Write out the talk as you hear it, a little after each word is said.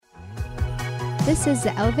This is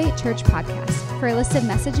the Elevate Church podcast. For a list of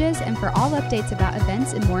messages and for all updates about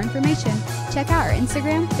events and more information, check out our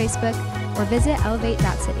Instagram, Facebook, or visit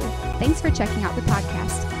elevate.city. Thanks for checking out the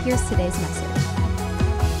podcast. Here's today's message.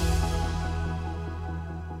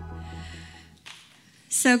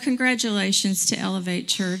 So congratulations to Elevate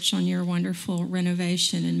Church on your wonderful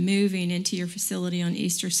renovation and moving into your facility on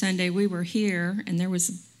Easter Sunday. We were here, and there was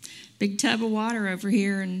a big tub of water over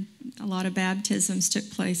here, and a lot of baptisms took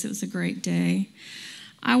place. It was a great day.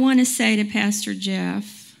 I want to say to Pastor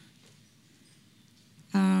Jeff,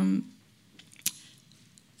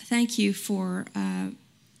 thank you for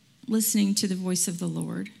listening to the voice of the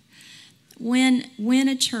Lord. When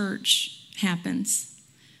a church happens,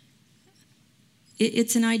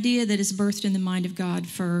 it's an idea that is birthed in the mind of God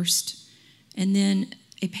first, and then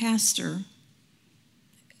a pastor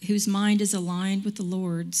whose mind is aligned with the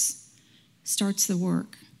Lord's starts the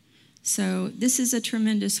work. So this is a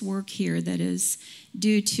tremendous work here that is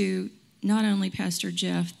due to not only Pastor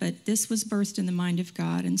Jeff, but this was birthed in the mind of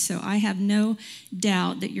God. And so I have no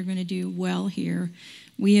doubt that you're going to do well here.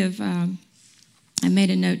 We have, I made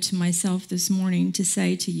a note to myself this morning to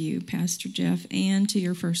say to you, Pastor Jeff, and to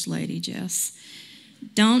your First Lady, Jess,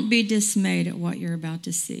 don't be dismayed at what you're about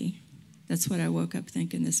to see. That's what I woke up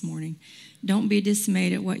thinking this morning. Don't be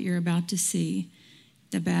dismayed at what you're about to see.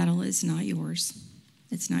 The battle is not yours.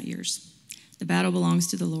 It's not yours. The battle belongs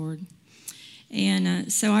to the Lord.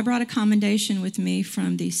 And so I brought a commendation with me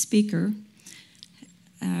from the speaker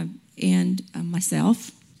and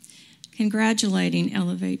myself, congratulating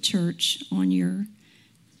Elevate Church on your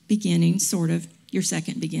beginning, sort of, your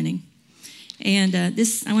second beginning. And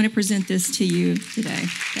I want to present this to you today,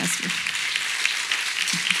 Pastor.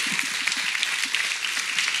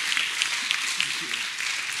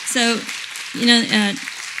 So,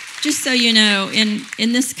 just so you know,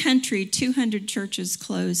 in this country, 200 churches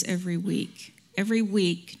close every week. Every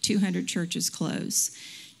week, 200 churches close.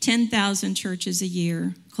 10,000 churches a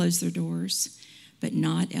year close their doors, but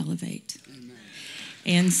not Elevate. Amen.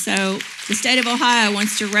 And so the state of Ohio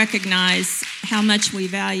wants to recognize how much we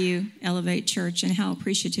value Elevate Church and how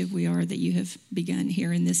appreciative we are that you have begun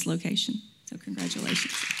here in this location. So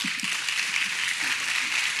congratulations.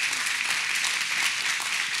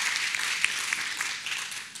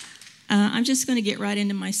 I'm just going to get right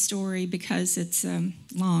into my story because it's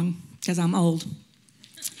long, because I'm old.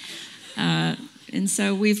 And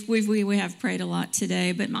so we have prayed a lot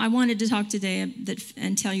today, but I wanted to talk today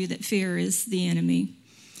and tell you that fear is the enemy.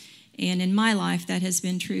 And in my life, that has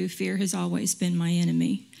been true. Fear has always been my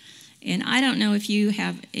enemy. And I don't know if you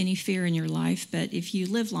have any fear in your life, but if you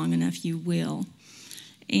live long enough, you will.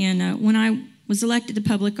 And when I was elected to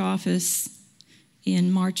public office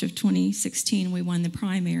in March of 2016, we won the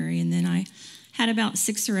primary, and then I had about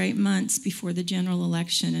 6 or 8 months before the general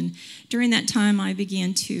election. And during that time, I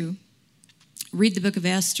began to read the book of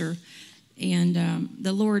Esther, and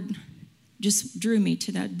the Lord just drew me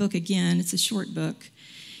to that book again. It's a short book.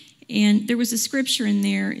 And there was a scripture in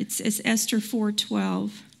there. It's Esther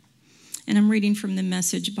 4:12, and I'm reading from the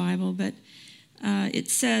Message Bible, but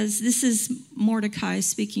it says, this is Mordecai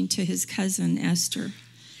speaking to his cousin Esther.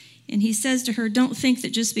 And he says to her, don't think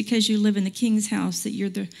that just because you live in the king's house that you're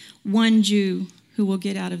the one Jew who will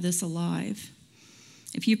get out of this alive.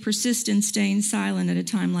 If you persist in staying silent at a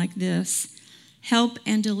time like this, help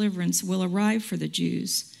and deliverance will arrive for the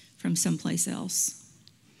Jews from someplace else.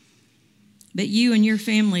 But you and your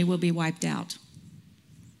family will be wiped out.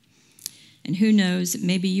 And who knows,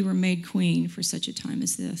 maybe you were made queen for such a time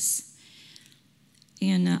as this.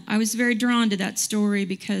 And I was very drawn to that story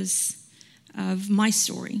because of my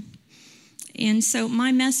story. And so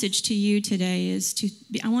my message to you today is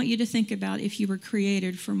I want you to think about if you were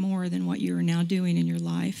created for more than what you are now doing in your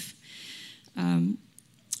life.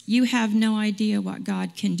 You have no idea what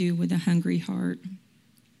God can do with a hungry heart.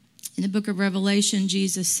 In the book of Revelation,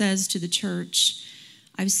 Jesus says to the church,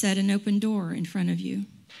 I've set an open door in front of you,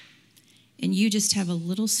 and you just have a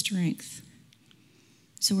little strength.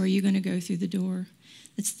 So are you going to go through the door?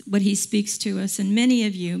 That's what he speaks to us. And many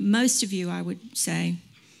of you, most of you, I would say,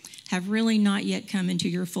 have really not yet come into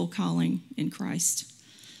your full calling in Christ.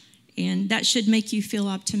 And that should make you feel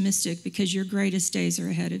optimistic because your greatest days are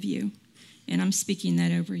ahead of you. And I'm speaking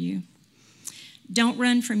that over you. Don't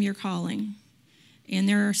run from your calling. And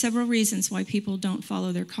there are several reasons why people don't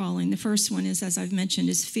follow their calling. The first one is, as I've mentioned,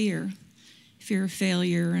 is fear. Fear of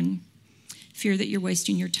failure and fear that you're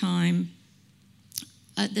wasting your time.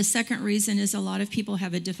 The second reason is a lot of people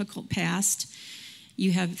have a difficult past.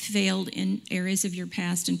 You have failed in areas of your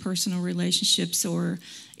past in personal relationships or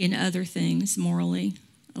in other things morally.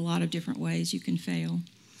 A lot of different ways you can fail.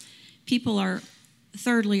 People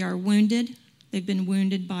thirdly, are wounded They've been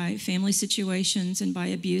wounded by family situations and by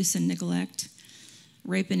abuse and neglect.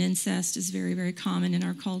 Rape and incest is very, very common in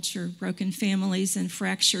our culture. Broken families and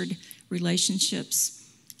fractured relationships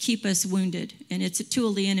keep us wounded, and it's a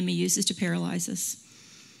tool the enemy uses to paralyze us.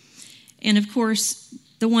 And of course,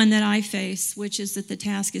 the one that I face, which is that the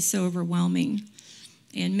task is so overwhelming.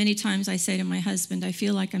 And many times I say to my husband, I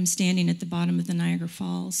feel like I'm standing at the bottom of the Niagara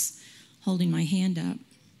Falls, holding my hand up,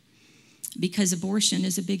 because abortion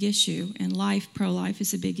is a big issue, and pro-life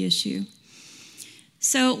is a big issue.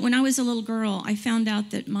 So when I was a little girl, I found out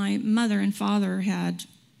that my mother and father had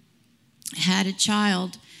a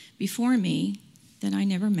child before me that I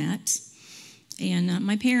never met. And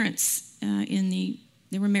my parents,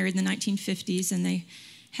 they were married in the 1950s, and they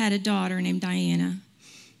had a daughter named Diana.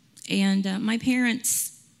 And my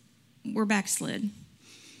parents were backslid,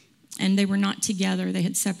 and they were not together. They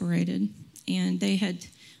had separated, and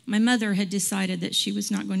my mother had decided that she was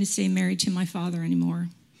not going to stay married to my father anymore.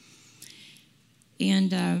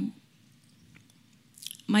 And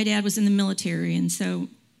my dad was in the military, and so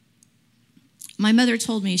my mother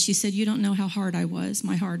told me, she said, "You don't know how hard I was.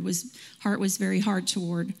 My heart was very hard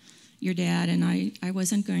toward your dad, and I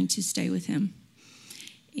wasn't going to stay with him."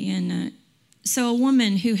 And so a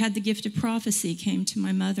woman who had the gift of prophecy came to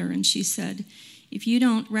my mother, and she said, "If you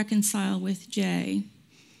don't reconcile with Jay,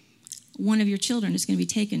 one of your children is going to be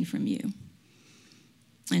taken from you."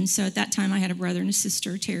 And so at that time, I had a brother and a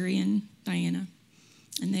sister, Terry and Diana,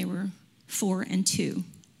 and they were 4 and 2.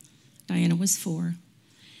 Diana was 4.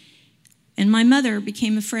 And my mother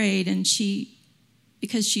became afraid, and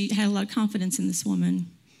because she had a lot of confidence in this woman,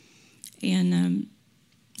 and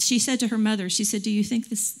she said to her mother, she said, "Do you think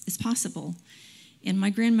this is possible?" And my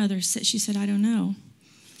grandmother said, "I don't know."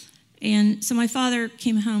 And so my father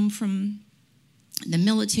came home from the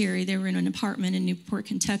military. They were in an apartment in Newport,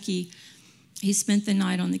 Kentucky. He spent the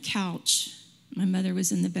night on the couch. My mother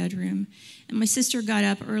was in the bedroom. And my sister got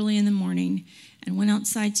up early in the morning and went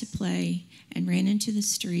outside to play and ran into the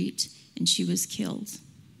street, and she was killed.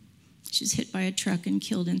 She was hit by a truck and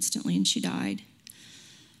killed instantly, and she died.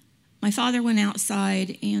 My father went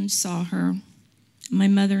outside and saw her. My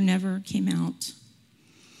mother never came out.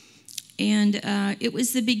 And it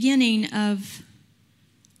was the beginning of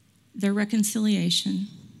their reconciliation.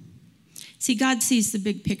 See, God sees the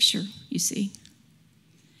big picture, you see.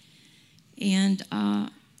 And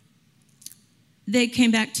they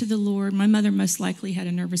came back to the Lord. My mother most likely had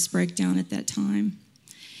a nervous breakdown at that time.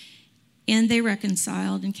 And they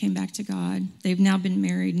reconciled and came back to God. They've now been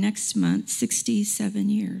married next month, 67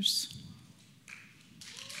 years.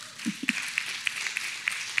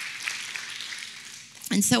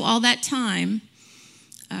 And so all that time,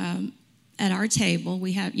 at our table,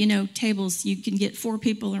 we have, tables, you can get 4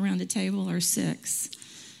 people around a table or 6.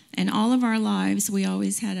 And all of our lives, we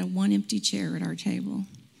always had one empty chair at our table.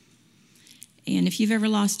 And if you've ever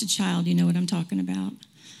lost a child, you know what I'm talking about.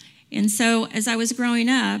 And so as I was growing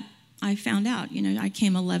up, I found out, I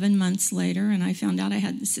came 11 months later, and I found out I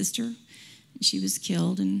had the sister, and she was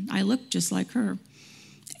killed, and I looked just like her.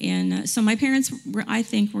 And so my parents, I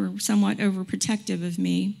think, were somewhat overprotective of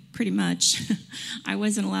me, pretty much. I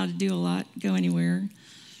wasn't allowed to do a lot, go anywhere.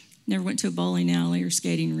 Never went to a bowling alley or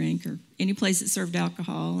skating rink or any place that served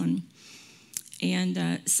alcohol.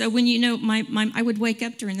 And so when I would wake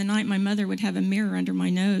up during the night, my mother would have a mirror under my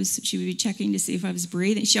nose. She would be checking to see if I was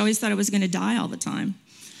breathing. She always thought I was going to die all the time.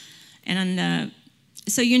 And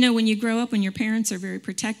so when you grow up, when your parents are very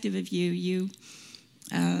protective of you,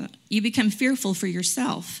 you become fearful for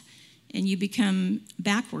yourself, and you become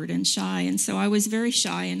backward and shy. And so I was very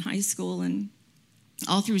shy in high school, and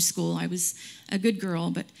all through school I was a good girl.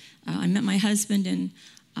 But I met my husband in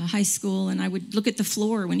high school, and I would look at the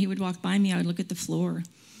floor. When he would walk by me, I would look at the floor,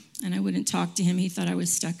 and I wouldn't talk to him. He thought I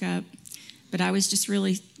was stuck up, but I was just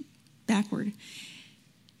really backward.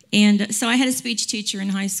 And so I had a speech teacher in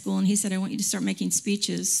high school, and he said, "I want you to start making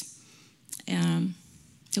speeches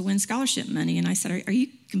to win scholarship money." And I said, "Are you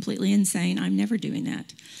completely insane? I'm never doing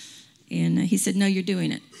that." And he said, "No, you're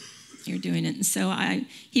doing it. You're doing it." And so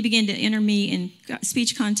he began to enter me in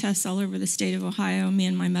speech contests all over the state of Ohio. Me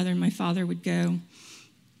and my mother and my father would go.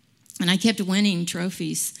 And I kept winning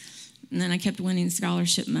trophies. And then I kept winning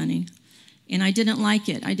scholarship money. And I didn't like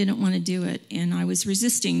it. I didn't want to do it. And I was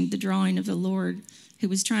resisting the drawing of the Lord, who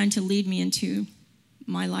was trying to lead me into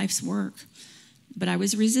my life's work. But I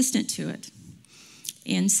was resistant to it.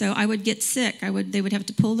 And so I would get sick. They would have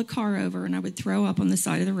to pull the car over, and I would throw up on the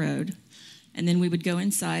side of the road. And then we would go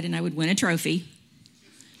inside, and I would win a trophy.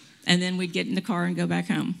 And then we'd get in the car and go back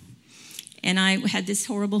home. And I had this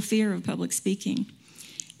horrible fear of public speaking.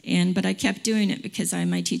 But I kept doing it because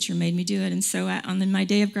my teacher made me do it. And so on my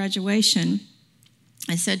day of graduation,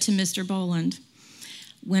 I said to Mr. Boland,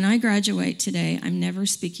 when I graduate today, I'm never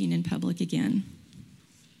speaking in public again.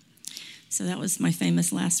 So that was my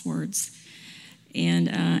famous last words. And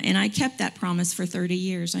I kept that promise for 30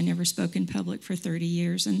 years. I never spoke in public for 30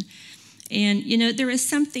 years. And you know, there is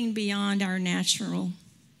something beyond our natural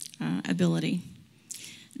ability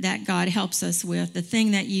that God helps us with. The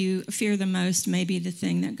thing that you fear the most may be the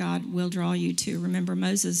thing that God will draw you to. Remember,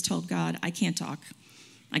 Moses told God, I can't talk.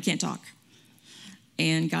 I can't talk.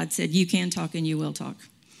 And God said, you can talk and you will talk.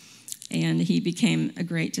 And he became a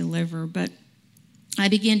great deliverer. But I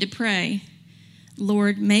began to pray,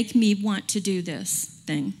 Lord, make me want to do this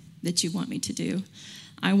thing that you want me to do.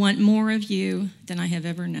 I want more of you than I have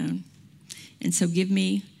ever known. And so give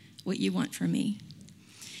me what you want from me.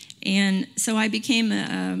 And so I became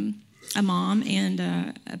a mom and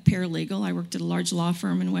a paralegal. I worked at a large law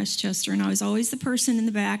firm in Westchester, and I was always the person in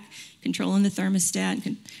the back controlling the thermostat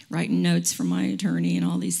and writing notes for my attorney and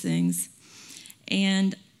all these things.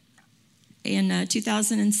 And in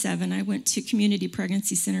 2007, I went to Community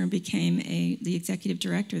Pregnancy Center and became the executive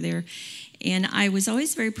director there. And I was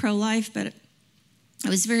always very pro-life, but I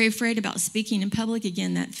was very afraid about speaking in public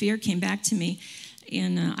again. That fear came back to me.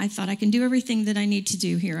 And I thought, I can do everything that I need to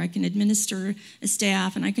do here. I can administer a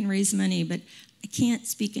staff and I can raise money, but I can't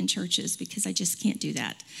speak in churches because I just can't do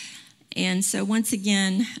that. And so once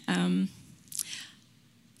again,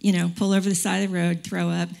 pull over the side of the road, throw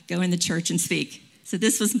up, go in the church and speak. So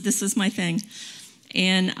this was my thing.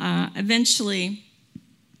 And eventually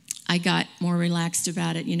I got more relaxed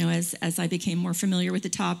about it, as I became more familiar with the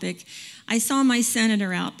topic. I saw my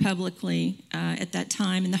senator out publicly at that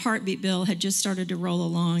time, and the heartbeat bill had just started to roll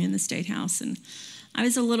along in the State House. And I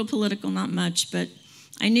was a little political, not much, but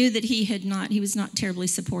I knew that he was not terribly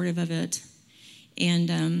supportive of it.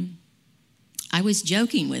 And I was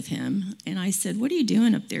joking with him, and I said, what are you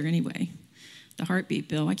doing up there anyway? The heartbeat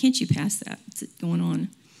bill, why can't you pass that? What's going on?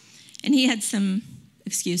 And he had some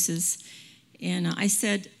excuses, and I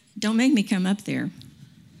said, don't make me come up there.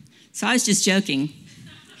 So I was just joking.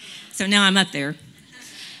 So now I'm up there.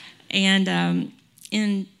 And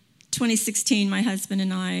in 2016, my husband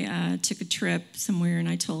and I took a trip somewhere, and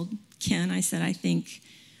I told Ken, I said, I think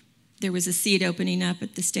there was a seat opening up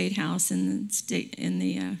at the State House in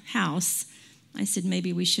the House. I said,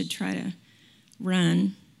 maybe we should try to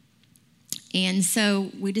run. And so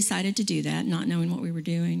we decided to do that, not knowing what we were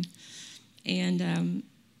doing. And,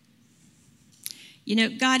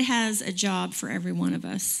 God has a job for every one of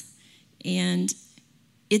us, and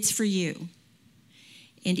it's for you.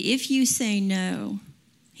 And if you say no,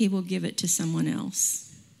 he will give it to someone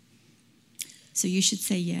else. So you should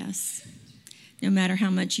say yes, no matter how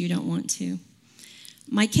much you don't want to.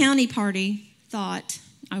 My county party thought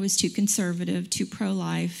I was too conservative, too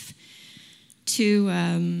pro-life, too,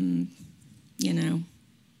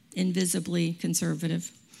 invisibly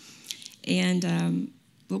conservative. And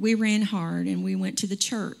but we ran hard, and we went to the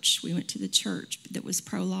church. We went to the church that was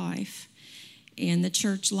pro-life. And the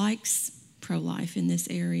church likes pro-life in this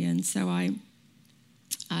area. And so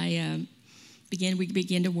we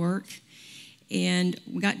began to work. And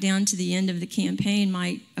we got down to the end of the campaign.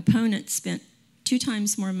 My opponent spent 2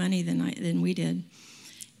 times more money than we did.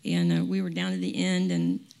 And we were down to the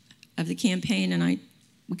end of the campaign, and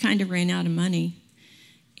we kind of ran out of money.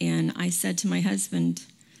 And I said to my husband,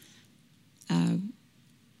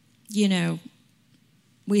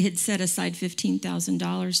 we had set aside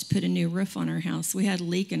 $15,000 to put a new roof on our house. We had a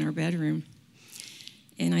leak in our bedroom.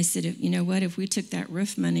 And I said, if we took that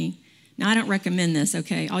roof money, now I don't recommend this,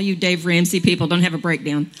 okay? All you Dave Ramsey people, don't have a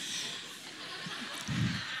breakdown.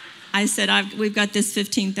 I said, we've got this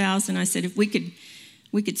 $15,000. I said, if we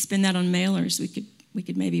could spend that on mailers, we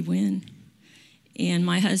could maybe win. And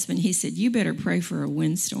my husband, he said, you better pray for a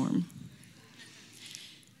windstorm.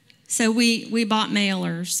 So we bought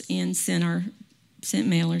mailers and sent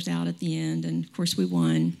mailers out at the end. And, of course, we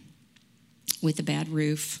won with a bad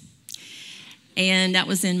roof. And that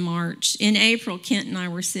was in March. In April, Kent and I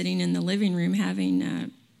were sitting in the living room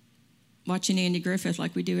watching Andy Griffith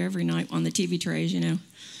like we do every night on the TV trays,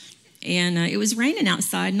 And it was raining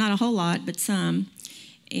outside, not a whole lot, but some.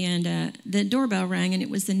 And the doorbell rang, and it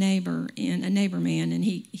was the neighbor, and a neighbor man. And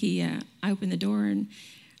I opened the door,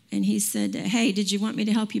 and he said, hey, did you want me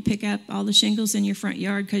to help you pick up all the shingles in your front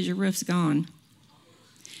yard because your roof's gone?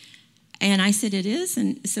 And I said, it is.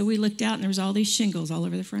 And so we looked out, and there was all these shingles all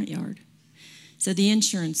over the front yard. So the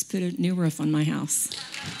insurance put a new roof on my house.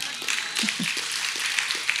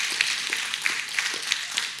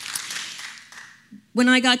 When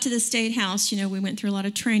I got to the State House, we went through a lot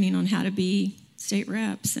of training on how to be state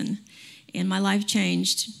reps, and my life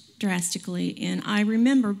changed drastically. And I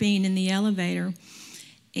remember being in the elevator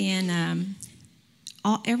And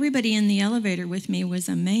everybody in the elevator with me was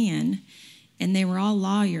a man, and they were all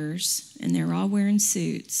lawyers, and they were all wearing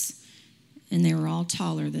suits, and they were all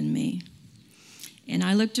taller than me. And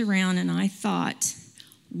I looked around and I thought,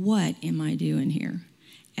 what am I doing here?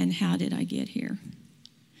 And how did I get here?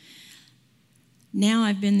 Now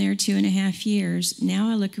I've been there 2.5 years. Now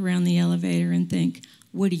I look around the elevator and think,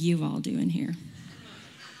 what are you all doing here?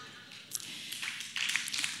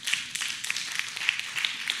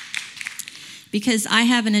 Because I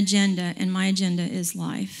have an agenda, and my agenda is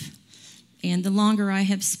life. And the longer I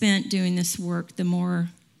have spent doing this work, the more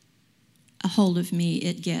a hold of me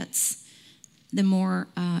it gets, the more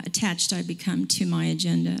attached I become to my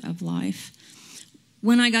agenda of life.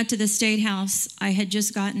 When I got to the State House, I had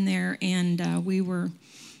just gotten there, and we were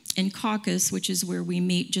in caucus, which is where we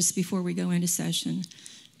meet just before we go into session.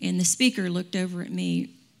 And the speaker looked over at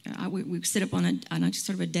me. We sit up on a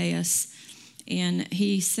sort of a dais, and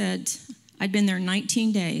he said, I'd been there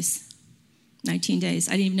 19 days. 19 days.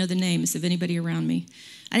 I didn't even know the names of anybody around me.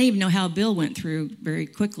 I didn't even know how a bill went through very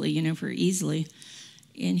quickly, very easily.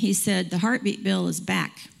 And he said, the heartbeat bill is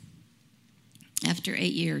back after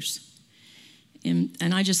 8 years. And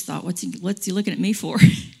I just thought, what's he looking at me for?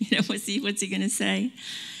 What's he going to say?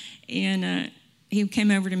 And he came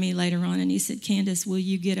over to me later on and he said, Candace, will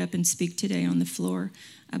you get up and speak today on the floor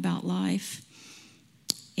about life?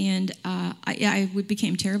 And I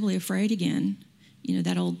became terribly afraid again.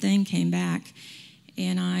 That old thing came back.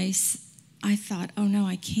 And I thought, oh no,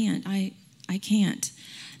 I can't. I can't.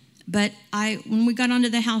 But when we got onto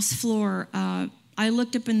the House floor, I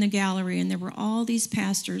looked up in the gallery, and there were all these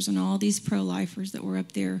pastors and all these pro-lifers that were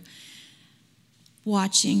up there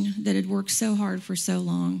watching, that had worked so hard for so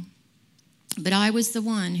long. But I was the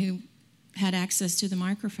one who had access to the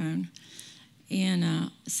microphone.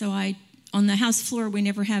 And so on the House floor, we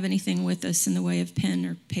never have anything with us in the way of pen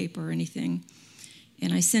or paper or anything.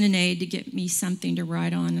 And I sent an aide to get me something to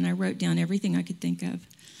write on, and I wrote down everything I could think of.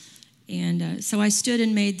 And so I stood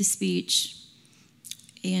and made the speech.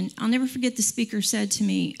 And I'll never forget, the speaker said to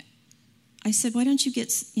me, I said, why don't you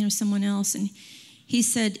get someone else? And he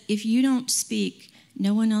said, if you don't speak,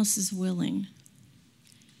 no one else is willing.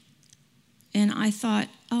 And I thought,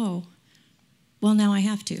 oh, well, now I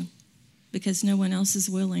have to, because no one else is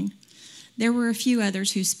willing. There were a few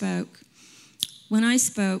others who spoke. When I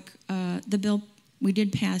spoke, the bill, we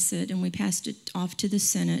did pass it, and we passed it off to the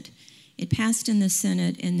Senate. It passed in the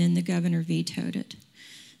Senate, and then the governor vetoed it.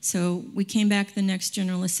 So we came back the next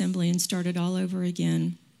General Assembly and started all over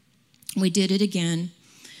again. We did it again.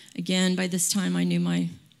 Again, by this time I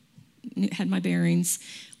had my bearings.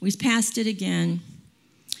 We passed it again.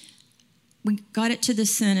 We got it to the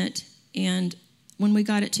Senate, and when we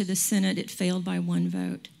got it to the Senate, it failed by 1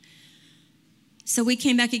 vote. So we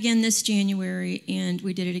came back again this January, and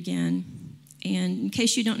we did it again. And in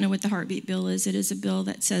case you don't know what the heartbeat bill is, it is a bill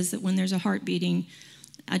that says that when there's a heart beating,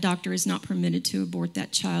 a doctor is not permitted to abort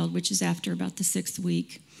that child, which is after about the 6th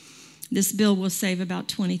week. This bill will save about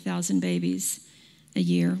 20,000 babies a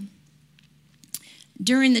year.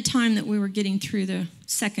 During the time that we were getting through the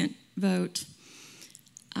second vote,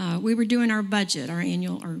 we were doing our budget, our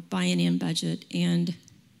biennium budget, and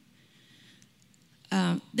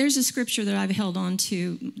there's a scripture that I've held on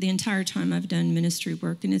to the entire time I've done ministry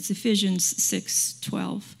work, and it's Ephesians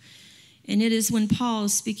 6:12. And it is when Paul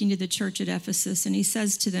is speaking to the church at Ephesus, and he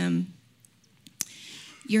says to them,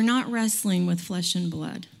 you're not wrestling with flesh and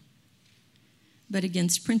blood, but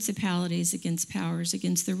against principalities, against powers,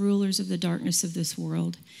 against the rulers of the darkness of this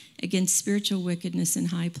world, against spiritual wickedness in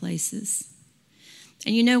high places.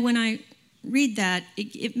 And when I read that,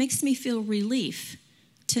 it makes me feel relief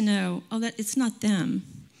to know, that it's not them.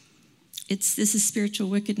 This is spiritual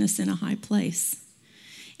wickedness in a high place.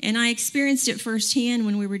 And I experienced it firsthand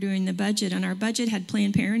when we were doing the budget, and our budget had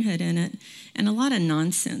Planned Parenthood in it, and a lot of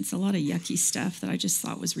nonsense, a lot of yucky stuff that I just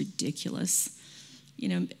thought was ridiculous.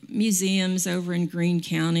 Museums over in Greene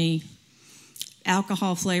County,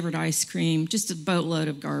 alcohol-flavored ice cream, just a boatload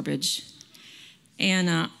of garbage.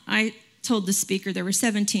 And I told the speaker there were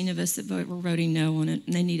 17 of us that were voting no on it,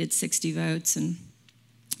 and they needed 60 votes, and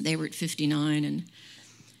they were at 59. And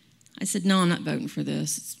I said, no, I'm not voting for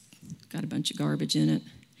this. It's got a bunch of garbage in it.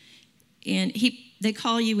 And they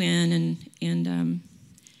call you in and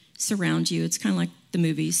surround you. It's kind of like the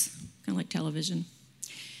movies, kind of like television.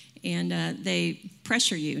 And they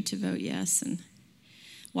pressure you to vote yes. And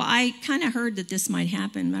I kind of heard that this might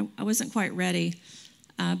happen. I wasn't quite ready.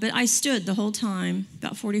 But I stood the whole time,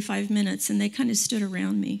 about 45 minutes, and they kind of stood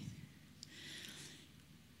around me.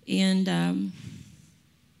 And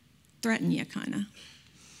threaten you, kind of.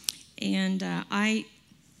 And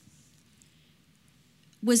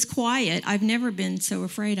was quiet. I've never been so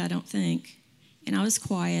afraid, I don't think. And I was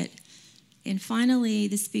quiet. And finally,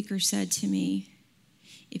 the speaker said to me,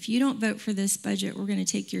 if you don't vote for this budget, we're going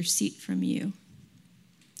to take your seat from you.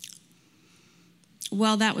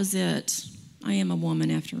 Well, that was it. I am a woman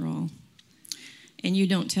after all. And you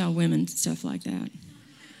don't tell women stuff like that.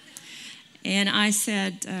 And I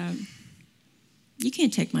said, you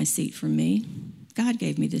can't take my seat from me. God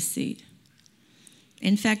gave me this seat.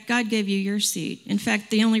 In fact, God gave you your seat. In fact,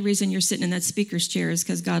 the only reason you're sitting in that speaker's chair is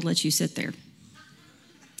because God lets you sit there.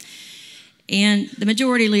 And the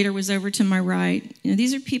majority leader was over to my right. You know,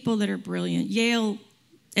 these are people that are brilliant,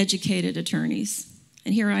 Yale-educated attorneys.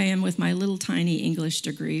 And here I am with my little tiny English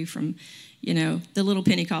degree from, you know, the little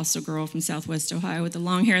Pentecostal girl from Southwest Ohio with the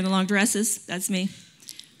long hair and the long dresses. That's me.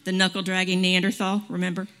 The knuckle-dragging Neanderthal,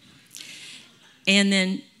 remember? And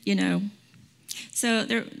then, you know, so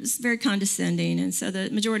it was very condescending. And so the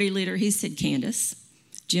majority leader, he said, Candace,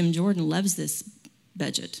 Jim Jordan loves this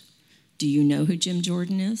budget. Do you know who Jim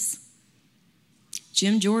Jordan is?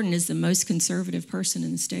 Jim Jordan is the most conservative person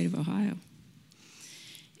in the state of Ohio.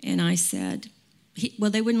 And I said, well,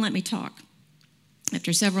 they wouldn't let me talk.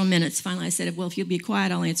 After several minutes, finally I said, well, if you'll be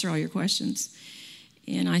quiet, I'll answer all your questions.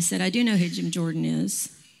 And I said, I do know who Jim Jordan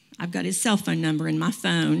is. I've got his cell phone number in my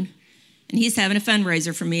phone, and he's having a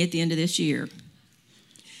fundraiser for me at the end of this year.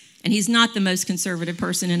 And he's not the most conservative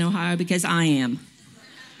person in Ohio because I am.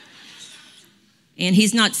 And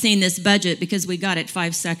he's not seen this budget because we got it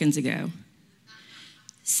 5 seconds ago.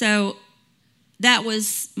 So that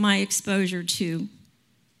was my exposure to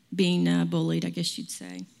being bullied, I guess you'd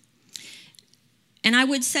say. And I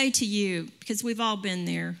would say to you, because we've all been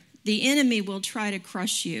there, the enemy will try to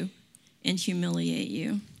crush you and humiliate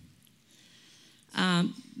you.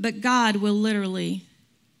 But God will literally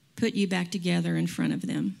put you back together in front of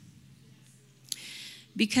them.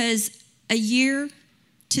 Because a year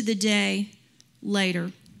to the day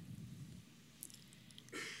later,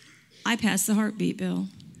 I passed the heartbeat bill.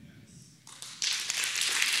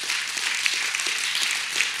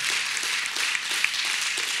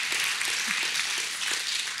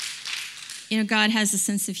 You know, God has a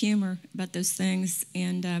sense of humor about those things.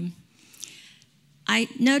 And I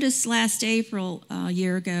noticed last April, a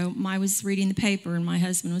year ago, I was reading the paper and my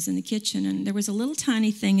husband was in the kitchen, and there was a little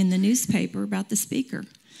tiny thing in the newspaper about the speaker.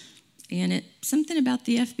 And something about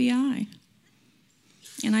the FBI.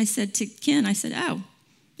 And I said to Ken, I said, oh,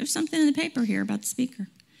 there's something in the paper here about the speaker.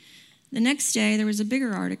 The next day, there was a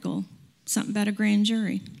bigger article, something about a grand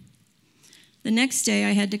jury. The next day,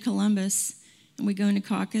 I head to Columbus, and we go into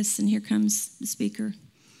caucus, and here comes the speaker.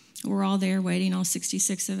 We're all there waiting, all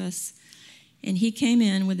 66 of us. And he came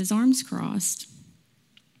in with his arms crossed.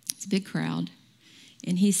 It's a big crowd.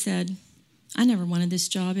 And he said, I never wanted this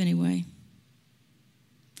job anyway.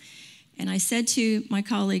 And I said to my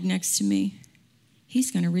colleague next to me,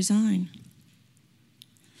 he's going to resign.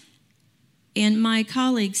 And my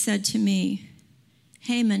colleague said to me,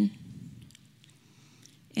 Heyman.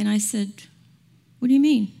 And I said, what do you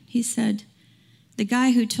mean? He said, the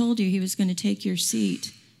guy who told you he was going to take your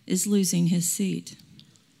seat is losing his seat.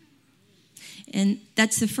 And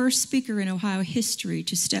that's the first speaker in Ohio history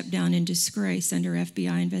to step down in disgrace under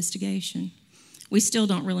FBI investigation. We still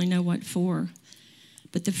don't really know what for.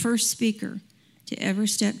 But the first speaker to ever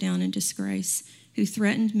step down in disgrace who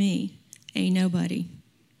threatened me, a nobody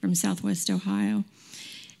from Southwest Ohio.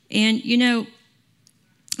 And, you know,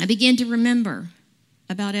 I began to remember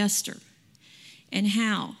about Esther and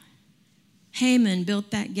how Haman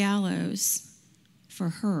built that gallows for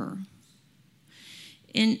her.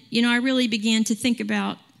 And, you know, I really began to think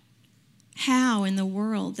about how in the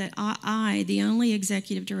world that I, the only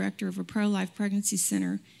executive director of a pro-life pregnancy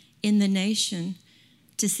center in the nation,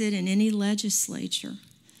 to sit in any legislature,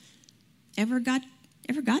 ever got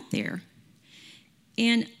there.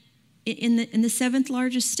 And in the seventh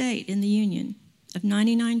largest state in the union, of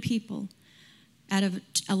 99 people, out of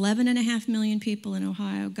 11.5 million people in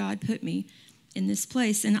Ohio, God put me in this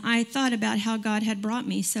place. And I thought about how God had brought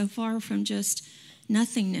me so far from just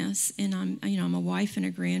nothingness. And I'm a wife and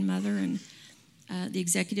a grandmother, and the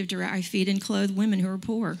executive director. I feed and clothe women who are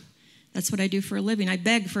poor. That's what I do for a living. I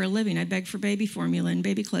beg for a living. I beg for baby formula and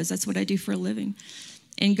baby clothes. That's what I do for a living.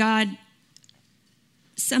 And God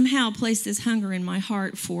somehow placed this hunger in my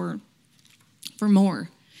heart for more.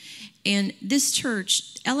 And this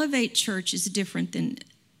church, Elevate Church, is different than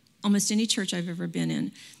almost any church I've ever been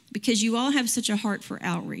in, because you all have such a heart for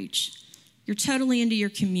outreach. You're totally into your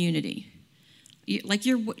community.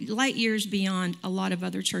 You're light years beyond a lot of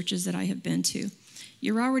other churches that I have been to.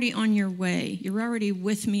 You're already on your way. You're already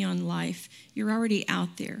with me on life. You're already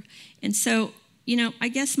out there. And so, you know, I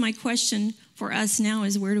guess my question for us now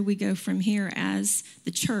is, where do we go from here as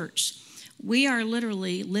the church? We are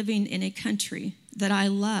literally living in a country that I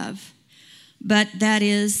love, but that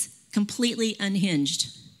is completely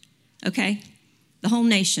unhinged, okay? The whole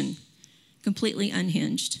nation, completely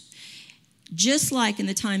unhinged. Just like in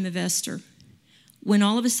the time of Esther, when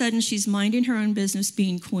all of a sudden she's minding her own business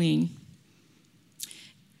being queen,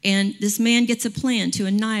 and this man gets a plan to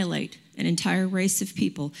annihilate an entire race of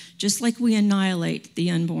people, just like we annihilate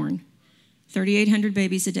the unborn. 3,800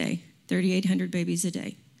 babies a day, 3,800 babies a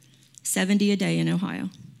day, 70 a day in Ohio.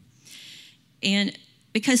 And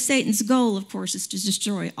because Satan's goal, of course, is to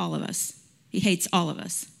destroy all of us. He hates all of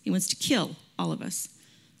us. He wants to kill all of us.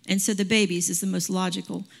 And so the babies is the most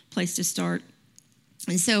logical place to start.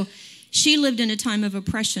 And so she lived in a time of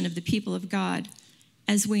oppression of the people of God,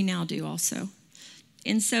 as we now do also.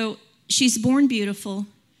 And so she's born beautiful.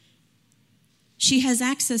 She has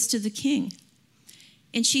access to the king.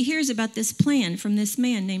 And she hears about this plan from this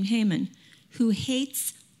man named Haman, who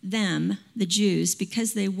hates them, the Jews,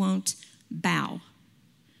 because they won't bow.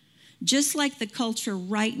 Just like the culture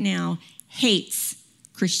right now hates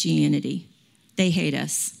Christianity. They hate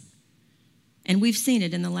us. And we've seen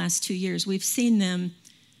it in the last 2 years. We've seen them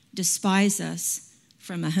despise us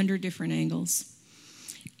from 100 different angles.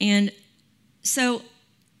 And so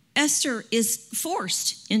Esther is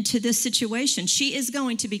forced into this situation. She is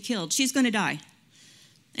going to be killed. She's going to die.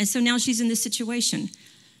 And so now she's in this situation.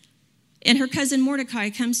 And her cousin Mordecai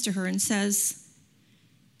comes to her and says,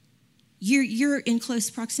 You're in close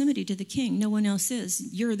proximity to the king. No one else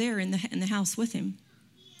is. You're there in the house with him.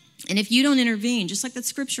 And if you don't intervene, just like that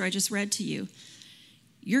scripture I just read to you,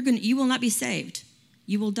 you will not be saved.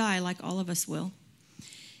 You will die like all of us will.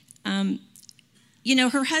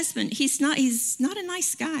 Her husband, he's not a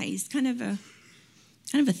nice guy. He's kind of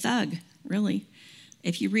a thug, really.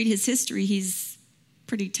 If you read his history, he's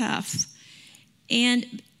pretty tough.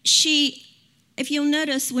 And if you'll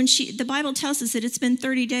notice, the Bible tells us that it's been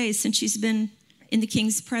 30 days since she's been in the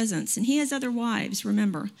king's presence. And he has other wives,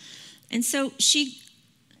 remember. And so she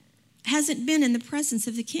hasn't been in the presence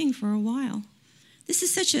of the king for a while. This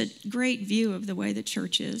is such a great view of the way the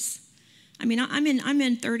church is. I mean, I'm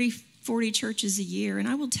in 30, 40 churches a year, and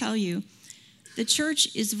I will tell you, the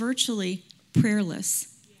church is virtually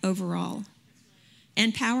prayerless overall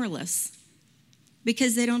and powerless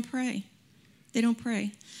because they don't pray. They don't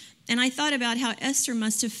pray. And I thought about how Esther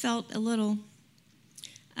must have felt a little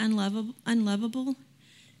unlovable.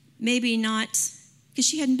 Maybe not, because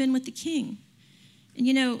she hadn't been with the king. And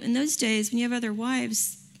in those days, when you have other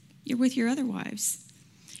wives, you're with your other wives.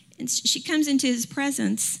 And she comes into his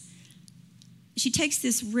presence. She takes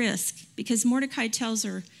this risk because Mordecai tells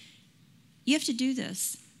her, you have to do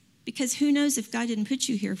this, because who knows if God didn't put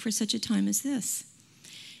you here for such a time as this.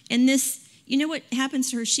 And this, what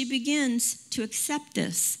happens to her? She begins to accept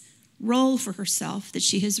this role for herself that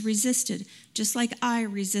she has resisted, just like I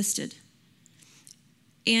resisted.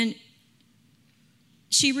 And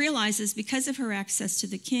she realizes, because of her access to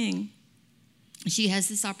the king, she has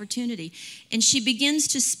this opportunity. And she begins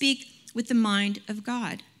to speak with the mind of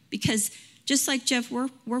God. Because just like Jeff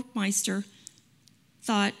Workmeister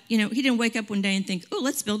thought, he didn't wake up one day and think, oh,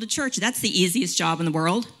 let's build a church. That's the easiest job in the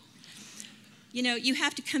world. You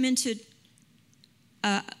have to come into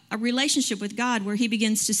a relationship with God where he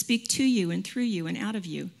begins to speak to you and through you and out of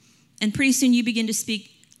you. And pretty soon you begin to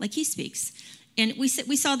speak like he speaks. And we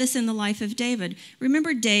saw this in the life of David.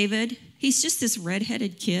 Remember David? He's just this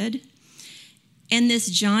redheaded kid. And this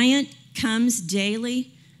giant comes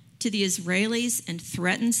daily to the Israelis and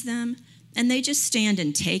threatens them. And they just stand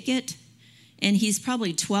and take it. And he's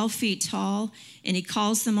probably 12 feet tall. And he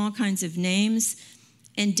calls them all kinds of names.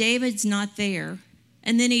 And David's not there.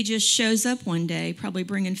 And then he just shows up one day, probably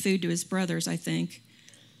bringing food to his brothers, I think.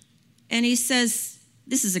 And he says,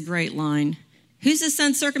 this is a great line. Who's this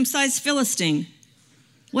uncircumcised Philistine?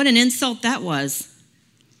 What an insult that was.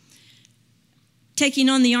 Taking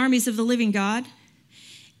on the armies of the living God.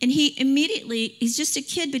 And he's just a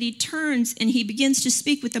kid, but he turns and he begins to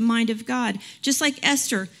speak with the mind of God, just like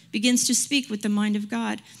Esther begins to speak with the mind of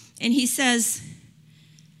God. And he says,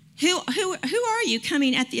 who are you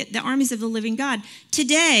coming at the armies of the living God?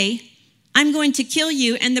 Today, I'm going to kill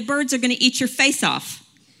you and the birds are going to eat your face off.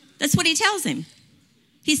 That's what he tells him.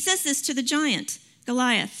 He says this to the giant,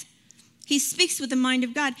 Goliath. He speaks with the mind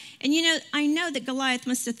of God. And I know that Goliath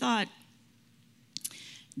must have thought,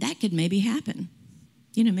 that could maybe happen.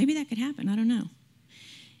 Maybe that could happen. I don't know.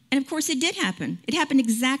 And of course it did happen. It happened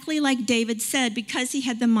exactly like David said, because he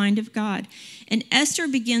had the mind of God. And Esther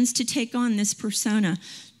begins to take on this persona.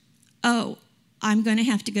 Oh, I'm going to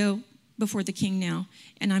have to go before the king now,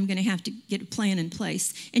 and I'm going to have to get a plan in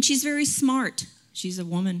place. And she's very smart. She's a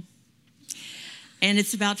woman. And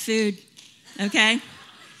it's about food, okay?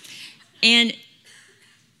 And,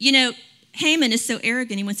 you know, Haman is so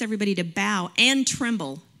arrogant, he wants everybody to bow and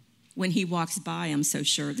tremble when he walks by, I'm so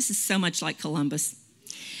sure. This is so much like Columbus.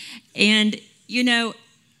 And, you know,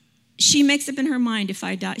 she makes up in her mind, if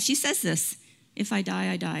I die, she says this, if I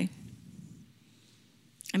die, I die.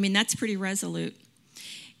 I mean, that's pretty resolute.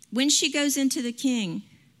 When she goes into the king,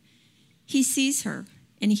 he sees her,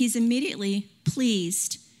 and he's immediately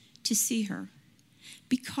pleased to see her,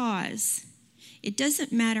 because it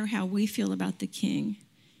doesn't matter how we feel about the king.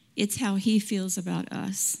 It's how he feels about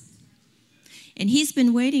us. And he's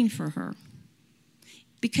been waiting for her.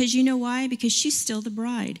 Because you know why? Because she's still the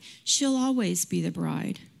bride. She'll always be the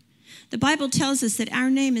bride. The Bible tells us that our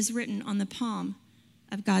name is written on the palm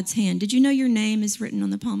of God's hand. Did you know your name is written on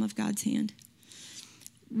the palm of God's hand?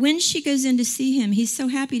 When she goes in to see him, he's so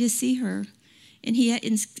happy to see her. And he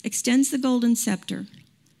extends the golden scepter.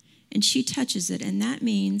 And she touches it. And that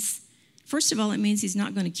means, first of all, it means he's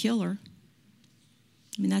not going to kill her.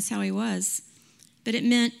 I mean, that's how he was. But it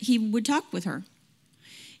meant he would talk with her.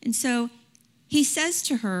 And so he says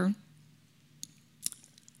to her,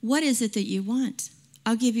 what is it that you want?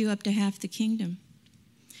 I'll give you up to half the kingdom.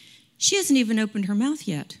 She hasn't even opened her mouth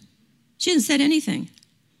yet. She hasn't said anything.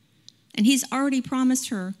 And he's already promised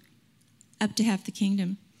her up to half the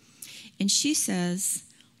kingdom. And she says,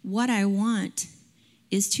 what I want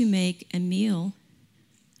is to make a meal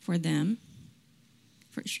for them,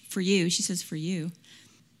 for you. She says, for you.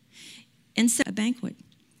 And so a banquet.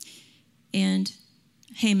 And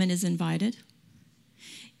Haman is invited.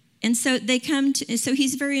 And so they come to, so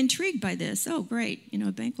he's very intrigued by this. Oh, great, you know,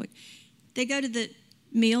 a banquet. They go to the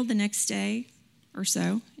meal the next day or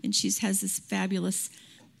so, and she has this fabulous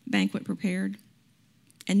banquet prepared.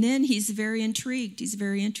 And then he's very intrigued. He's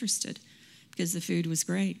very interested because the food was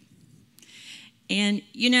great. And,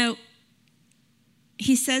 you know,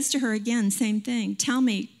 he says to her again, same thing, tell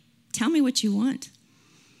me what you want.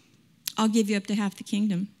 I'll give you up to half the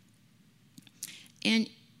kingdom. And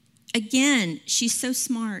again, she's so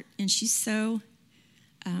smart, and she's so,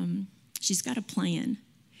 she's got a plan.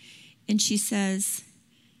 And she says,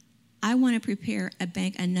 I want to prepare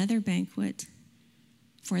another banquet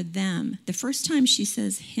for them. The first time she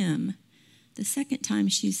says him. The second time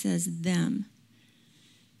she says them,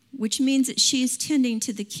 which means that she is tending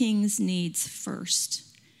to the king's needs first.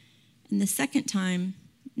 And the second time,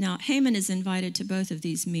 now Haman is invited to both of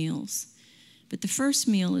these meals, but the first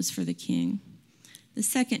meal is for the king. The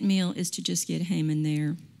second meal is to just get Haman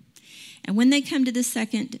there. And when they come to the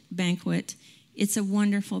second banquet, it's a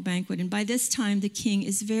wonderful banquet. And by this time, the king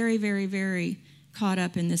is very, very, very caught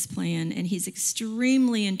up in this plan, and he's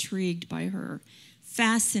extremely intrigued by her,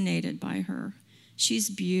 fascinated by her. She's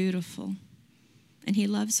beautiful, and he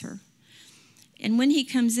loves her. And when he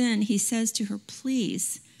comes in, he says to her,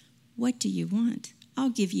 please, what do you want? I'll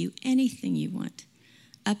give you anything you want,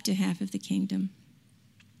 up to half of the kingdom.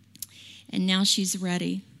 And now she's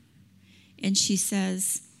ready. And she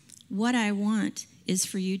says, what I want is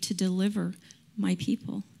for you to deliver my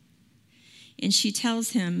people. And she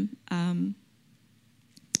tells him,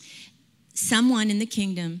 someone in the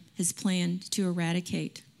kingdom has planned to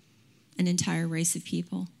eradicate an entire race of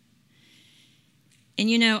people. And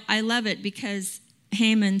you know, I love it because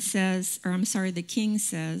Haman says, the king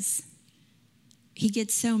says, he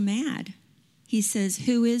gets so mad. He says,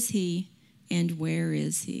 who is he and where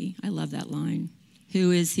is he? I love that line.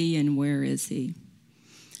 Who is he and where is he?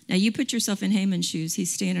 Now you put yourself in Haman's shoes.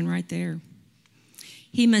 He's standing right there.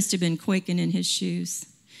 He must have been quaking in his shoes.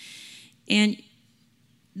 And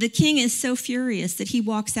the king is so furious that he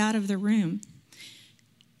walks out of the room.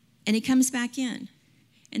 And he comes back in.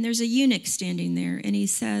 And there's a eunuch standing there. And he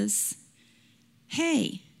says,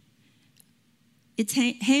 hey, it's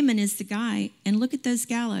Haman is the guy. And look at those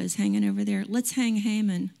gallows hanging over there. Let's hang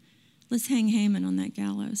Haman. Let's hang Haman on that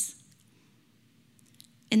gallows.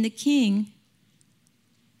 And the king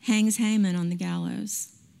hangs Haman on the gallows.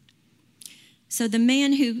 So the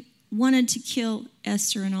man who wanted to kill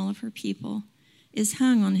Esther and all of her people is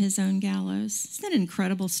hung on his own gallows. Isn't that an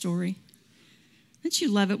incredible story? Don't you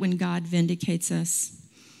love it when God vindicates us?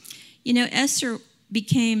 You know, Esther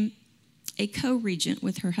became a co-regent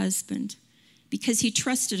with her husband because he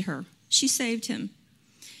trusted her. She saved him.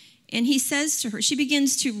 And he says to her, she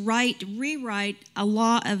begins to rewrite a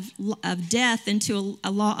law of death into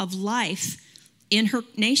a law of life in her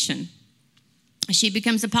nation. She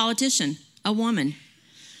becomes a politician, a woman.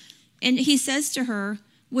 And he says to her,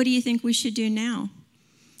 what do you think we should do now?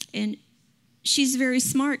 And she's very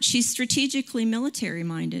smart. She's strategically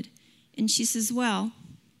military-minded. And she says, well,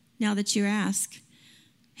 now that you ask,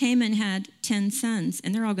 Haman had 10 sons,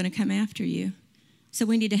 and they're all going to come after you. So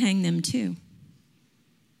we need to hang them too.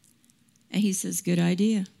 And he says, good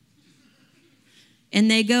idea. And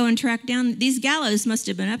they go and track down. These gallows must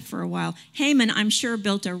have been up for a while. Haman, I'm sure,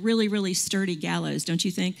 built a really, really sturdy gallows, don't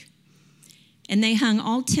you think? And they hung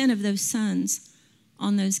all 10 of those sons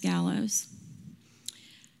on those gallows.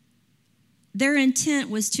 Their intent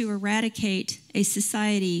was to eradicate a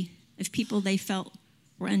society of people they felt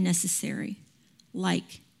were unnecessary,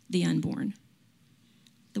 like the unborn,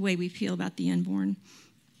 the way we feel about the unborn.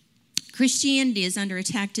 Christianity is under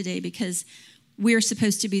attack today because we're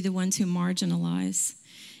supposed to be the ones who marginalize.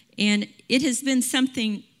 And it has been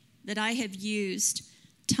something that I have used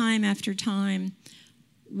time after time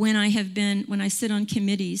when I sit on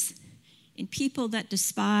committees, and people that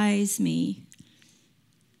despise me,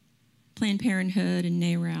 Planned Parenthood and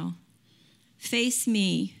NARAL, face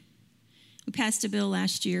me. We passed a bill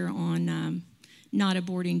last year on not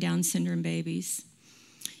aborting Down syndrome babies.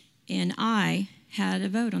 And I had a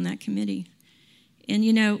vote on that committee. And,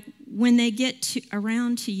 you know, when they get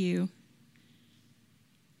around to you,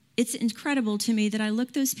 it's incredible to me that I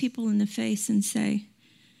look those people in the face and say,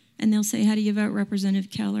 and they'll say, how do you vote,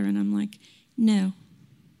 Representative Keller? And I'm like, no.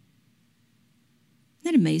 Isn't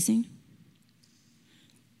that amazing?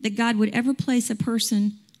 That God would ever place a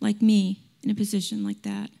person like me in a position like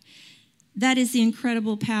that. That is the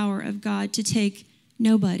incredible power of God to take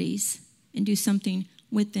nobodies and do something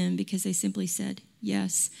with them because they simply said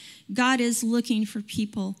yes. God is looking for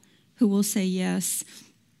people who will say yes.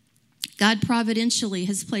 God providentially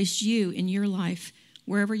has placed you in your life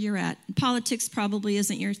wherever you're at. Politics probably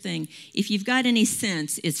isn't your thing. If you've got any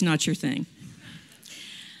sense, it's not your thing.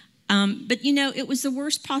 But, you know, it was the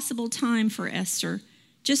worst possible time for Esther,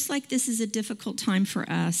 just like this is a difficult time for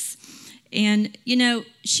us. And, you know,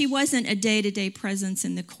 she wasn't a day-to-day presence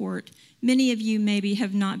in the court. Many of you maybe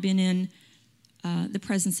have not been in the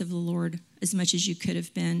presence of the Lord as much as you could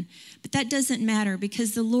have been. But that doesn't matter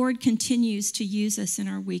because the Lord continues to use us in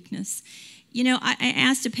our weakness. You know, I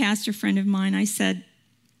asked a pastor friend of mine, I said,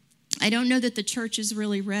 I don't know that the church is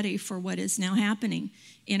really ready for what is now happening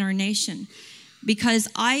in our nation because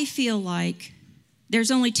I feel like there's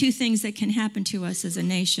only two things that can happen to us as a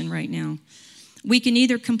nation right now. We can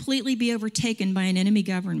either completely be overtaken by an enemy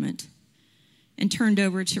government and turned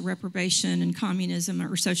over to reprobation and communism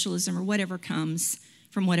or socialism or whatever comes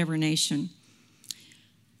from whatever nation.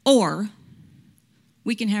 Or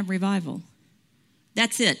we can have revival.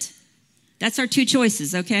 That's it. That's our two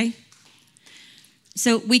choices, okay?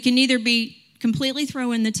 So we can either be completely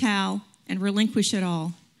throw in the towel and relinquish it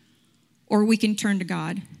all, or we can turn to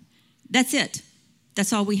God. That's it.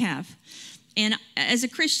 That's all we have. And as a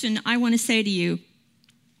Christian, I want to say to you,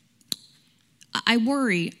 I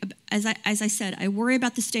worry, as I said, I worry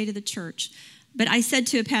about the state of the church. But I said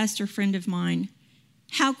to a pastor friend of mine,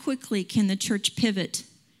 how quickly can the church pivot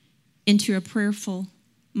into a prayerful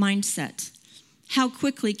mindset? How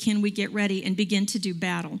quickly can we get ready and begin to do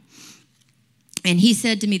battle? And he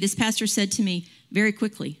said to me, this pastor said to me, very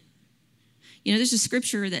quickly. You know, there's a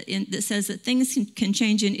scripture that says that things can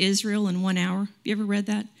change in Israel in 1 hour. Have you ever read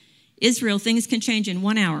that? Israel, things can change in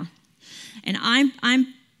 1 hour. And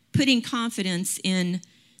I'm putting confidence in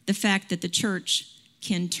the fact that the church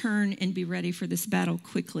can turn and be ready for this battle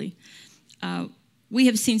quickly. We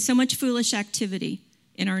have seen so much foolish activity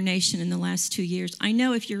in our nation in the last 2 years. I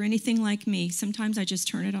know if you're anything like me, sometimes I just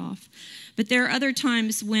turn it off. But there are other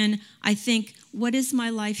times when I think, what is my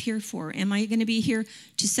life here for? Am I going to be here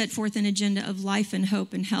to set forth an agenda of life and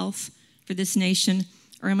hope and health for this nation?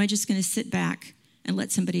 Or am I just going to sit back and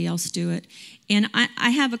let somebody else do it? And I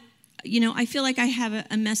feel like I have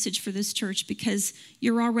a message for this church because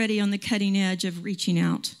you're already on the cutting edge of reaching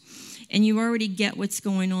out. And you already get what's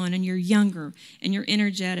going on, and you're younger, and you're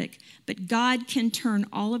energetic. But God can turn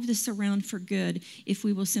all of this around for good if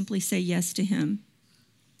we will simply say yes to him.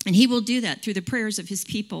 And he will do that through the prayers of his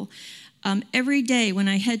people. Every day when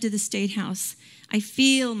I head to the State House, I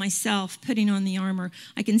feel myself putting on the armor.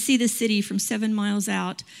 I can see the city from 7 miles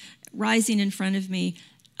out rising in front of me.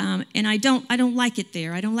 And I don't like it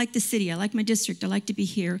there. I don't like the city. I like my district. I like to be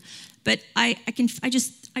here. But I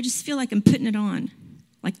just feel like I'm putting it on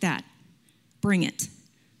like that. Bring it.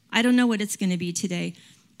 I don't know what it's going to be today,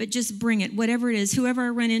 but just bring it. Whatever it is, whoever I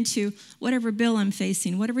run into, whatever bill I'm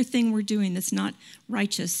facing, whatever thing we're doing that's not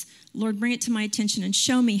righteous, Lord, bring it to my attention and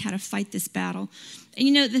show me how to fight this battle. And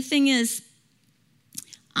you know, the thing is,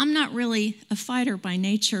 I'm not really a fighter by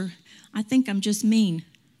nature. I think I'm just mean.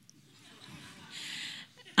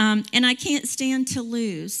 And I can't stand to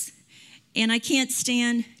lose. And I can't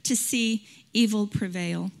stand to see evil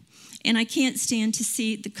prevail. And I can't stand to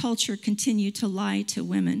see the culture continue to lie to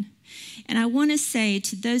women. And I want to say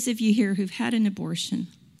to those of you here who've had an abortion,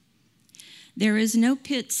 there is no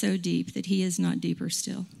pit so deep that he is not deeper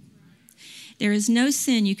still. There is no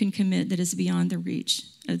sin you can commit that is beyond the reach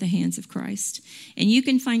of the hands of Christ. And you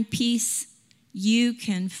can find peace. You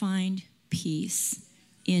can find peace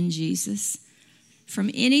in Jesus from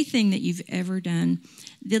anything that you've ever done.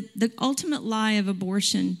 The ultimate lie of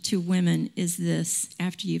abortion to women is this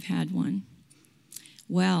after you've had one.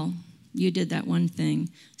 Well, you did that one thing,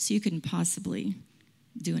 so you couldn't possibly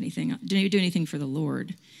do anything for the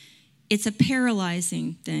Lord. It's a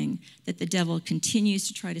paralyzing thing that the devil continues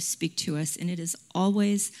to try to speak to us, and it is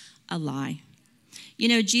always a lie. You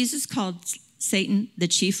know, Jesus called Satan the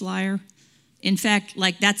chief liar. In fact,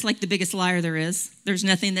 that's the biggest liar there is. There's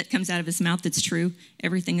nothing that comes out of his mouth that's true.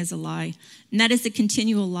 Everything is a lie. And that is the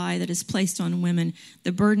continual lie that is placed on women.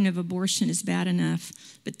 The burden of abortion is bad enough.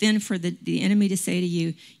 But then for the enemy to say to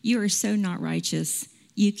you, you are so not righteous,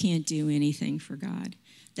 you can't do anything for God.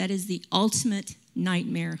 That is the ultimate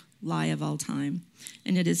nightmare lie of all time.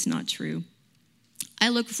 And it is not true. I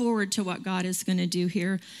look forward to what God is going to do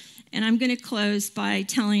here. And I'm going to close by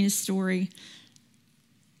telling a story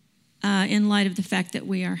in light of the fact that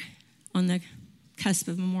we are on the cusp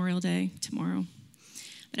of Memorial Day tomorrow.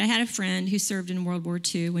 But I had a friend who served in World War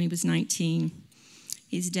II when he was 19.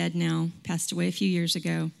 He's dead now, passed away a few years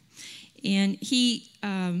ago. And he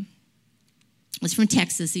was from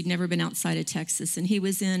Texas. He'd never been outside of Texas. And he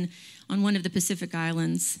was on one of the Pacific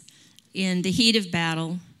Islands in the heat of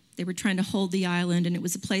battle. They were trying to hold the island, and it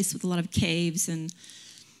was a place with a lot of caves, and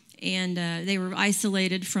they were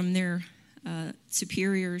isolated from their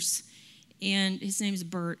superiors. And his name's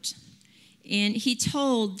Bert. And he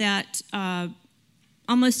told that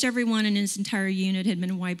almost everyone in his entire unit had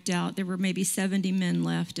been wiped out. There were maybe 70 men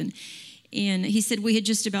left. And he said, we had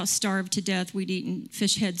just about starved to death. We'd eaten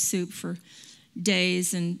fish head soup for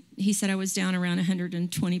days. And he said, I was down around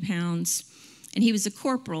 120 pounds. And he was a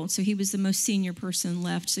corporal, so he was the most senior person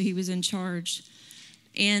left, so he was in charge.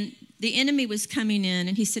 And the enemy was coming in,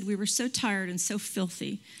 and he said, we were so tired and so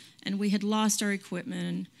filthy, and we had lost our equipment,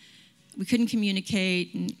 and we couldn't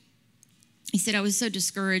communicate. And he said, I was so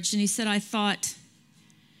discouraged. And he said, I thought,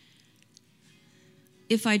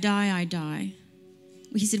 if I die, I die.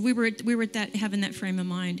 He said, we were at that, having that frame of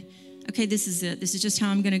mind. Okay, this is it. This is just how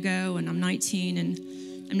I'm going to go, and I'm 19, and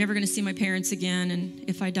I'm never going to see my parents again, and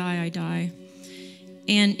if I die, I die.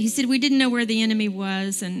 And he said, we didn't know where the enemy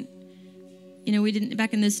was, and we didn't,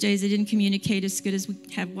 back in those days, they didn't communicate as good as we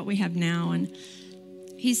have what we have now. And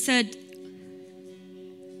he said,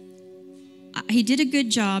 he did a good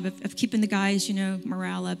job of keeping the guys,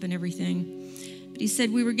 morale up and everything. But he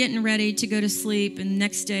said, we were getting ready to go to sleep, and the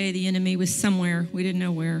next day the enemy was somewhere. We didn't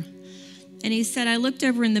know where. And he said, I looked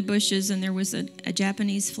over in the bushes, and there was a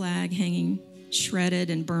Japanese flag hanging shredded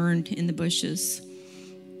and burned in the bushes.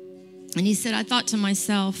 And he said, I thought to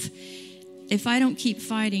myself, if I don't keep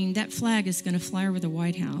fighting, that flag is going to fly over the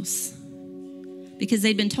White House. Because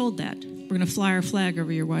they'd been told that. We're going to fly our flag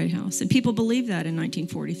over your White House. And people believed that in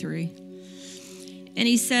 1943. And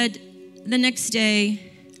he said, the next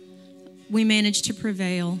day, we managed to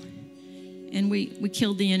prevail. And we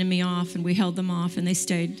killed the enemy off, and we held them off, and they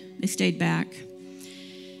stayed back.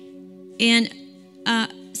 And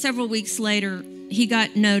several weeks later, he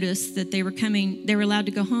got notice that they were allowed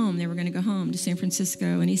to go home. They were going to go home to San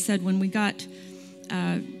Francisco. And he said, when we got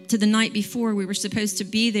to the night before we were supposed to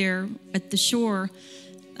be there at the shore,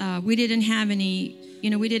 we didn't have any,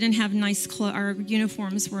 we didn't have nice clothes. Our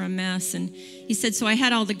uniforms were a mess. And he said, so I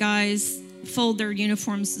had all the guys fold their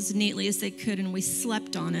uniforms as neatly as they could, and we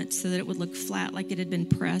slept on it so that it would look flat like it had been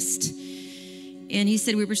pressed. And he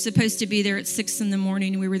said we were supposed to be there at 6 a.m,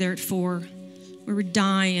 and we were there at 4. We were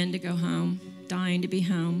dying to go home, dying to be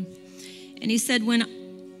home. And he said when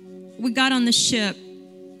we got on the ship,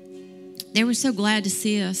 they were so glad to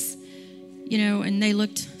see us, and they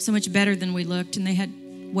looked so much better than we looked, and they had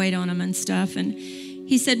weight on them and stuff. And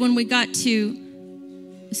he said when we got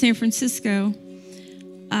to San Francisco,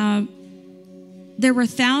 there were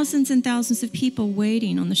thousands and thousands of people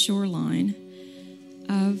waiting on the shoreline,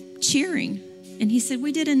 cheering. And he said,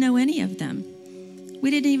 we didn't know any of them.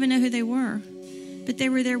 We didn't even know who they were. But they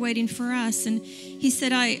were there waiting for us. And he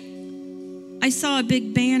said, I saw a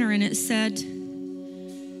big banner, and it said,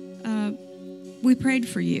 we prayed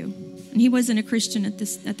for you. And he wasn't a Christian at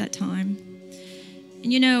that time.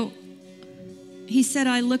 And he said,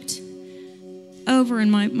 I looked over,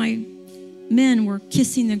 and my men were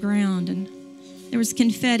kissing the ground, and there was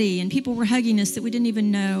confetti, and people were hugging us that we didn't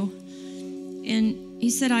even know. And he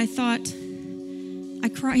said, I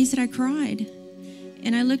cried. He said, I cried.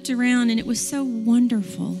 And I looked around, and it was so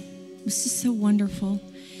wonderful. It was just so wonderful.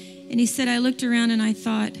 And he said, I looked around and I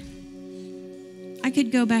thought, I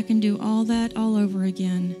could go back and do all that all over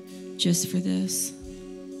again just for this.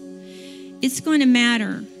 It's going to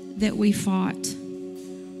matter that we fought.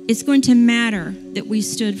 It's going to matter that we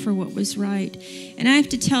stood for what was right. And I have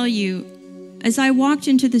to tell you, as I walked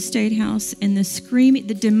into the State House and the screaming,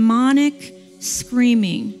 the demonic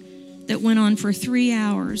screaming that went on for 3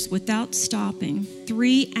 hours without stopping,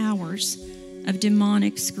 3 hours of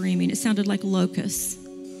demonic screaming. It sounded like locusts.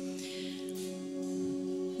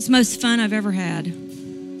 It's the most fun I've ever had.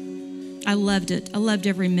 I loved it. I loved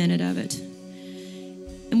every minute of it.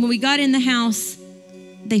 And when we got in the house,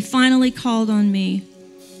 they finally called on me.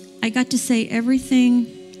 I got to say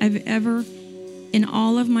everything I've ever, in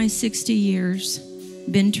all of my 60 years,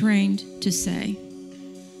 been trained to say.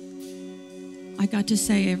 I got to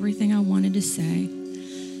say everything I wanted to say.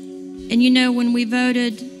 And you know, when we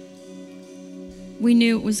voted, we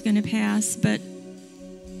knew it was going to pass, but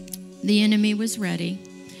the enemy was ready.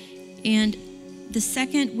 And the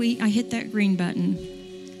second I hit that green button,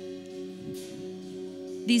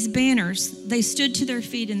 these banners, they stood to their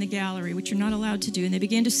feet in the gallery, which you're not allowed to do, and they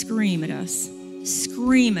began to scream at us,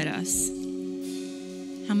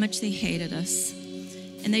 how much they hated us.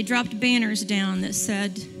 And they dropped banners down that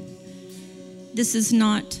said, this is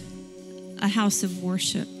not a house of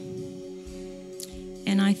worship.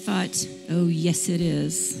 And I thought, oh, yes, it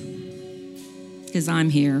is, because I'm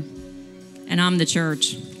here, and I'm the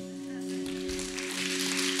church.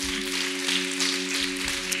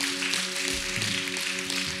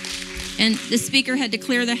 And the speaker had to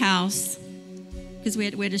clear the house because we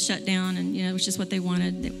had to shut down, and it was just what they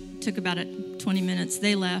wanted. It took about 20 minutes.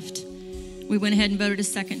 They left. We went ahead and voted a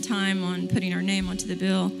second time on putting our name onto the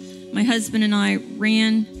bill. My husband and I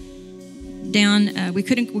ran down. We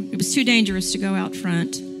couldn't. It was too dangerous to go out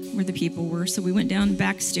front where the people were, so we went down the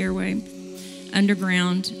back stairway,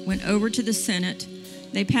 underground, went over to the Senate.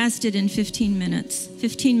 They passed it in 15 minutes.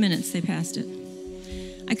 15 minutes they passed it.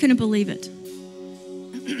 I couldn't believe it.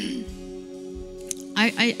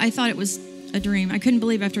 I thought it was a dream. I couldn't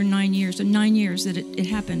believe after 9 years that it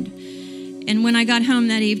happened. And when I got home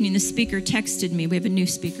that evening, the speaker texted me. We have a new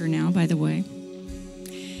speaker now, by the way,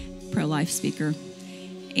 pro-life speaker.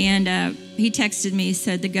 And he texted me, he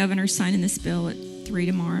said, the governor's signing this bill at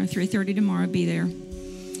 3:30 tomorrow, be there.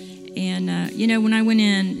 And, when I went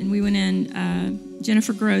in, and we went in,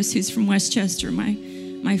 Jennifer Gross, who's from Westchester,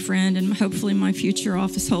 my friend, and hopefully my future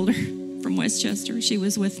office holder from Westchester, she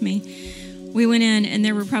was with me. We went in, and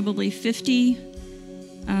there were probably 50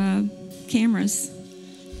 cameras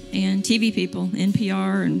and TV people,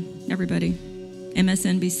 NPR and everybody,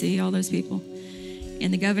 MSNBC, all those people.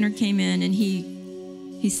 And the governor came in, and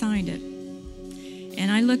he signed it.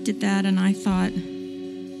 And I looked at that, and I thought,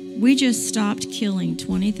 we just stopped killing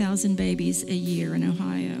 20,000 babies a year in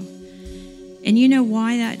Ohio. And you know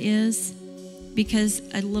why that is? Because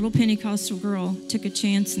a little Pentecostal girl took a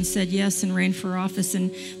chance and said yes and ran for office and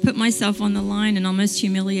put myself on the line and almost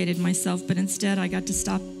humiliated myself, but instead I got to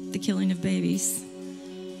stop the killing of babies.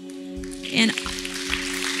 And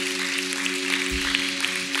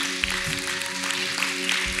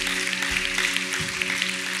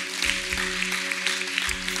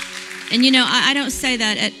I don't say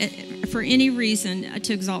that for any reason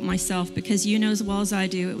to exalt myself, because you know as well as I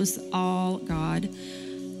do, it was all God.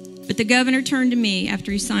 But the governor turned to me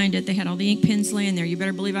after he signed it. They had all the ink pens laying there. You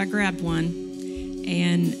better believe I grabbed one.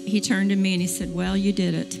 And he turned to me and he said, well, you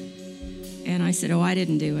did it. And I said, oh, I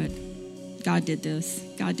didn't do it. God did this.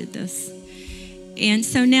 God did this. And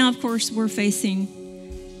so now, of course, we're facing,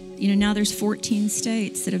 now there's 14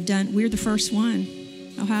 states that have done. We're the first one.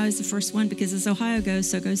 Ohio is the first one, because as Ohio goes,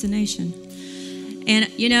 so goes the nation. And,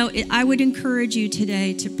 I would encourage you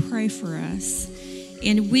today to pray for us.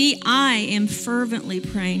 And I am fervently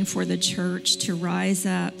praying for the church to rise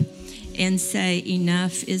up and say,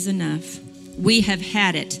 enough is enough. We have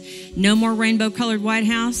had it. No more rainbow-colored White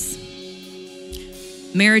House.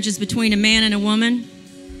 Marriage is between a man and a woman.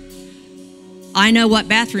 I know what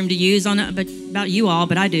bathroom to use, about you all,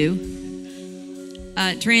 but I do.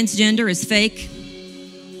 Transgender is fake.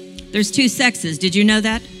 There's 2 sexes. Did you know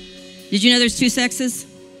that? Did you know there's 2 sexes?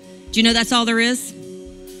 Do you know that's all there is?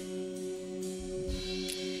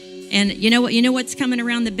 And you know what's coming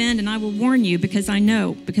around the bend, and I will warn you because I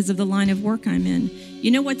know, because of the line of work I'm in.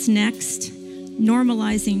 You know what's next?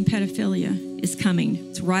 Normalizing pedophilia is coming.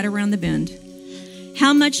 It's right around the bend.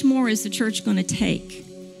 How much more is the church going to take?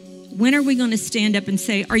 When are we going to stand up and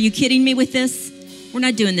say, are you kidding me with this? We're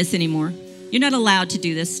not doing this anymore. You're not allowed to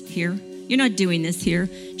do this here. You're not doing this here.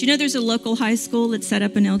 Do you know there's a local high school that set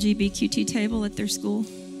up an LGBTQ table at their school?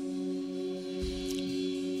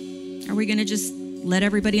 Are we going to just let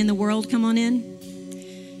everybody in the world come on in?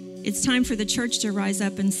 It's time for the church to rise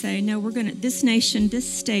up and say, no, this nation, this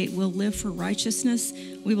state will live for righteousness.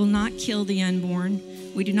 We will not kill the unborn.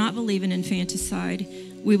 We do not believe in infanticide.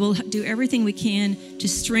 We will do everything we can to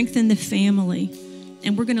strengthen the family.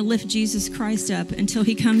 And we're going to lift Jesus Christ up until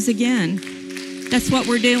he comes again. That's what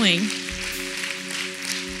we're doing.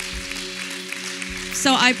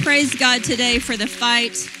 So I praise God today for the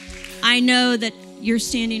fight. I know that you're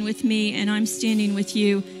standing with me and I'm standing with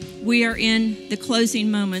you. We are in the closing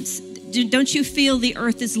moments. Don't you feel the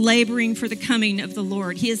earth is laboring for the coming of the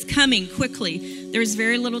Lord? He is coming quickly. There's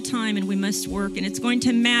very little time and we must work, and it's going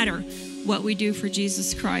to matter what we do for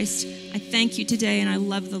Jesus Christ. I thank you today and I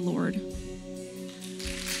love the Lord.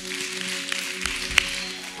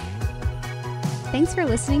 Thanks for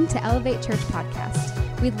listening to Elevate Church Podcast.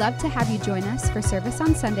 We'd love to have you join us for service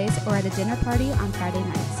on Sundays or at a dinner party on Friday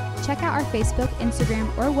nights. Check out our Facebook, Instagram,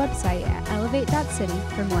 or website at elevate.city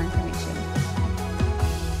for more information.